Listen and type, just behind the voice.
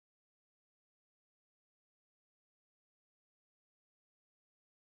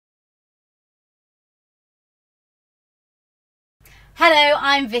Hello,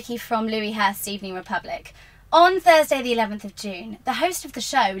 I'm Vicky from Louis Hurst Evening Republic. On Thursday the 11th of June, the host of the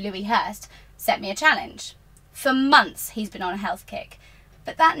show, Louis Hurst, set me a challenge. For months he's been on a health kick,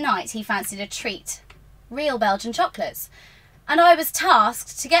 but that night he fancied a treat. Real Belgian chocolates. And I was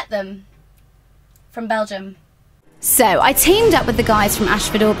tasked to get them from Belgium. So I teamed up with the guys from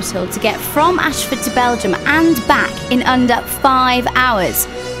Ashford Orbital to get from Ashford to Belgium and back in under 5 hours.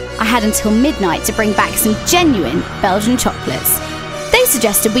 I had until midnight to bring back some genuine Belgian chocolates. They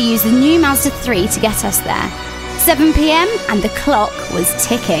suggested we use the new Mazda 3 to get us there. 7 PM and the clock was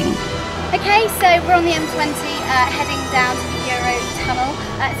ticking. Okay, so we're on the M20 heading down to the Euro tunnel.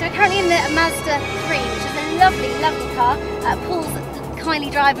 So we're currently in the Mazda 3, which is a lovely, lovely car. Paul's kindly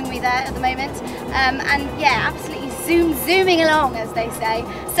driving me there at the moment. And yeah, absolutely zooming along, as they say.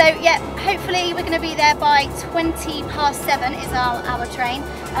 So yeah, hopefully we're going to be there by 7:20 is our train.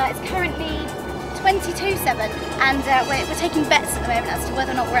 It's currently 7:22, and we're taking bets at the moment as to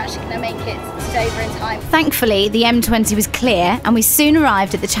whether or not we're actually going to make it to Dover in time. Thankfully, the M20 was clear and we soon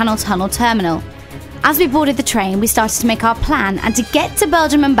arrived at the Channel Tunnel terminal. As we boarded the train, we started to make our plan, and to get to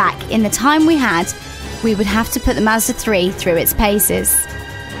Belgium and back in the time we had, we would have to put the Mazda 3 through its paces.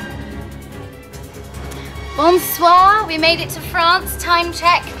 Bonsoir, we made it to France, time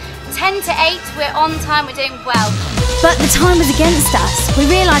check, 10 to 8, we're on time, we're doing well. But the time was against us. We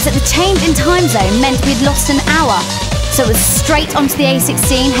realised that the change in time zone meant we'd lost an hour. So it was straight onto the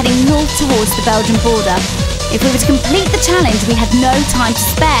A16 heading north towards the Belgian border. If we were to complete the challenge, we had no time to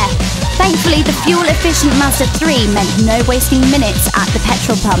spare. Thankfully, the fuel-efficient Mazda 3 meant no wasting minutes at the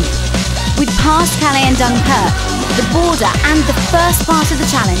petrol pump. We'd passed Calais and Dunkirk. The border and the first part of the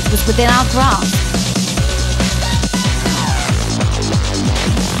challenge was within our grasp.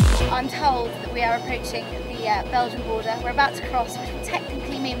 I'm told that we are approaching the Belgian border. We're about to cross, which will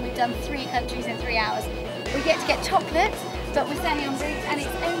technically mean we've done 3 countries in 3 hours. We get to get chocolate, but we're standing en route and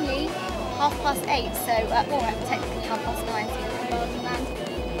it's only 8:30, so or technically 9:30 in Belgian land.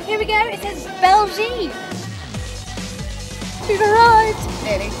 Here we go, it says Belgium. We've arrived!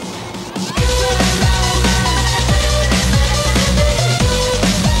 Nearly.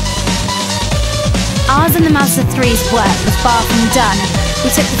 Ours and the Mazda 3's work was far from done. We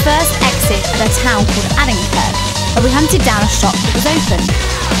took the first exit at a town called Addington, and we hunted down a shop that was open.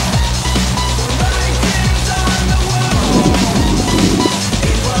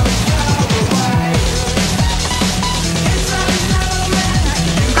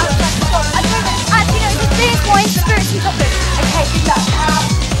 Actually, no, it's this wine, spirits and chocolate. Okay, good luck.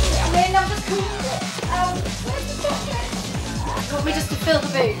 I'm just where's the chocolate? You want me just to fill the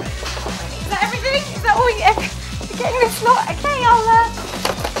boot? Is that everything? Is that all you get? You're getting this lot? Okay, I'll have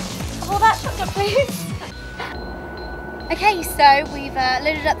all that chocolate, please. Okay, so we've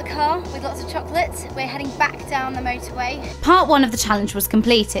loaded up the car with lots of chocolate. We're heading back down the motorway. Part 1 of the challenge was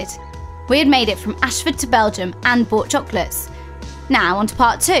completed. We had made it from Ashford to Belgium and bought chocolates. Now on to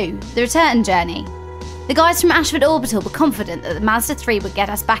part 2, the return journey. The guys from Ashford Orbital were confident that the Mazda 3 would get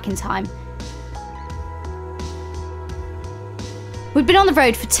us back in time. We'd been on the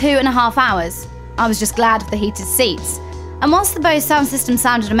road for 2.5 hours. I was just glad of the heated seats. And whilst the Bose sound system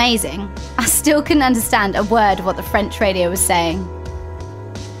sounded amazing, I still couldn't understand a word of what the French radio was saying.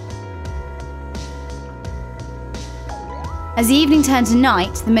 As the evening turned to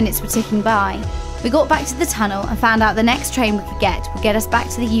night, the minutes were ticking by. We got back to the tunnel and found out the next train we could get us back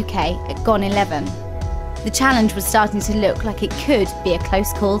to the UK at gone 11. The challenge was starting to look like it could be a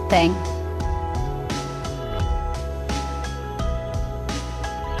close call thing.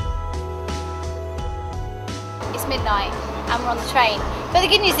 It's midnight and we're on the train. But the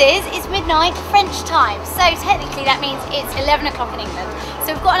good news is, it's midnight French time, so technically that means it's 11 o'clock in England.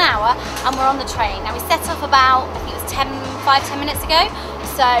 So we've got an hour and we're on the train. Now we set off about, I think it was 5-10 minutes ago,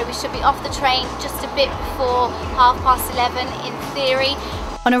 so we should be off the train just a bit before 11:30 in theory.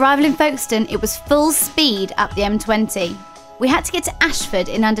 On arrival in Folkestone, it was full speed up the M20. We had to get to Ashford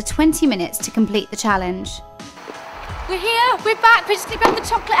in under 20 minutes to complete the challenge. We're here, we're back, we're just going to grab the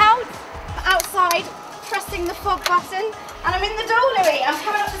chocolate out. Outside, pressing the fog button, and I'm in the door, Louis. I'm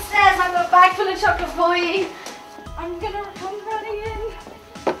coming up the stairs, I've got a bag full of chocolate for you. I'm running in.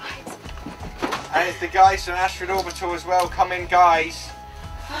 Right. And it's the guys from Ashford Orbital as well. Come in, guys.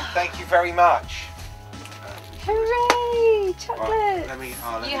 Thank you very much. Hooray! Chocolate! Right, let me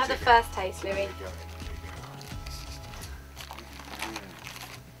you have the first taste, Louis.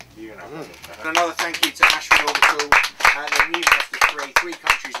 And another thank you to Ashford Orbital and the new Mazda 3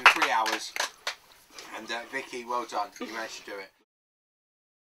 countries in 3 hours. And Vicky, well done. You managed to do it.